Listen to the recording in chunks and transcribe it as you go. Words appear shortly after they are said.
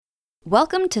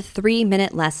Welcome to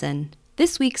 3-Minute Lesson.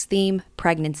 This week's theme,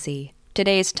 pregnancy.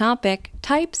 Today's topic,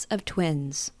 types of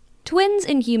twins. Twins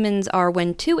in humans are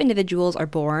when two individuals are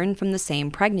born from the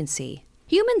same pregnancy.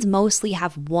 Humans mostly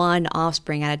have one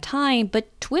offspring at a time,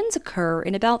 but twins occur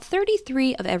in about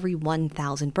 33 of every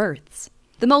 1,000 births.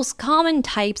 The most common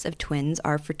types of twins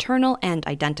are fraternal and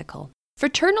identical.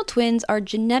 Fraternal twins are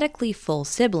genetically full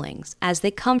siblings, as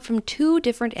they come from two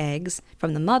different eggs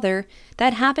from the mother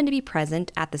that happen to be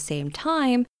present at the same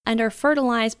time and are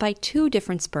fertilized by two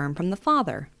different sperm from the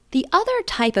father. The other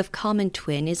type of common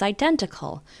twin is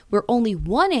identical, where only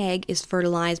one egg is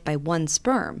fertilized by one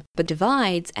sperm, but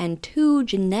divides and two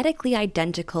genetically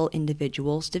identical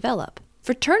individuals develop.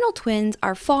 Fraternal twins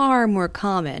are far more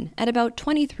common, at about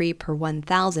 23 per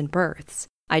 1,000 births.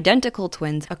 Identical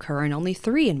twins occur in only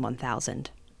 3 in 1,000.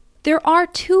 There are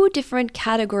two different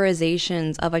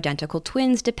categorizations of identical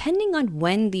twins depending on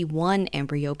when the one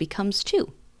embryo becomes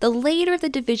two. The later the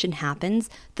division happens,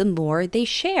 the more they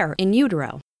share in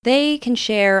utero. They can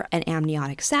share an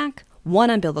amniotic sac, one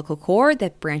umbilical cord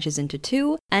that branches into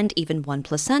two, and even one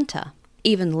placenta.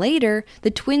 Even later,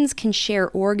 the twins can share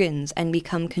organs and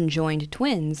become conjoined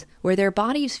twins, where their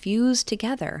bodies fuse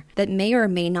together that may or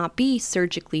may not be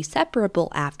surgically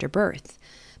separable after birth.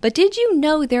 But did you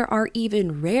know there are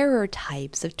even rarer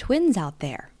types of twins out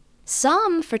there?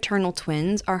 Some fraternal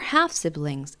twins are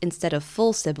half-siblings instead of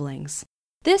full siblings.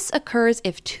 This occurs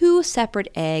if two separate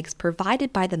eggs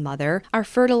provided by the mother are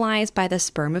fertilized by the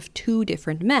sperm of two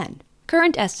different men.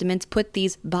 Current estimates put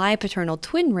these bipaternal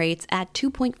twin rates at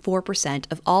 2.4%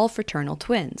 of all fraternal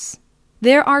twins.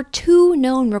 There are two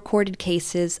known recorded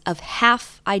cases of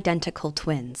half-identical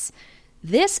twins.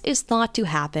 This is thought to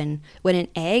happen when an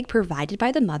egg provided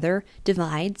by the mother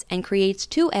divides and creates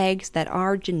two eggs that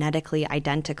are genetically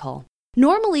identical.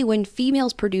 Normally, when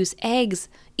females produce eggs,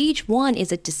 each one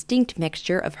is a distinct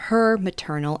mixture of her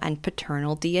maternal and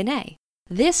paternal DNA.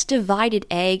 This divided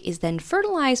egg is then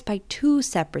fertilized by two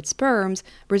separate sperms,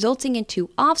 resulting in two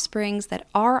offsprings that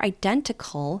are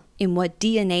identical in what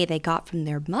DNA they got from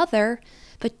their mother,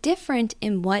 but different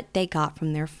in what they got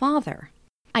from their father.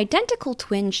 Identical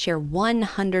twins share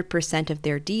 100% of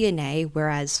their DNA,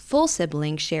 whereas full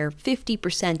siblings share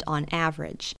 50% on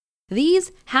average.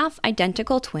 These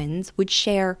half-identical twins would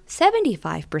share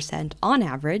 75% on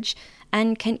average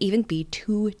and can even be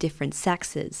two different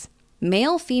sexes.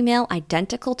 Male-female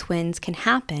identical twins can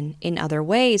happen in other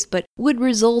ways, but would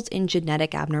result in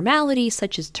genetic abnormalities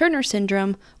such as Turner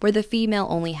syndrome, where the female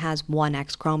only has one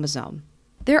X chromosome.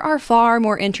 There are far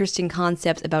more interesting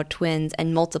concepts about twins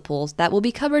and multiples that will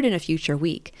be covered in a future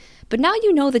week. But now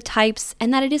you know the types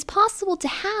and that it is possible to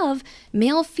have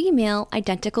male-female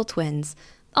identical twins,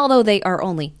 although they are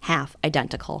only half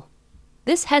identical.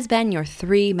 This has been your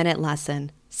 3-minute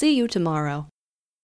lesson. See you tomorrow.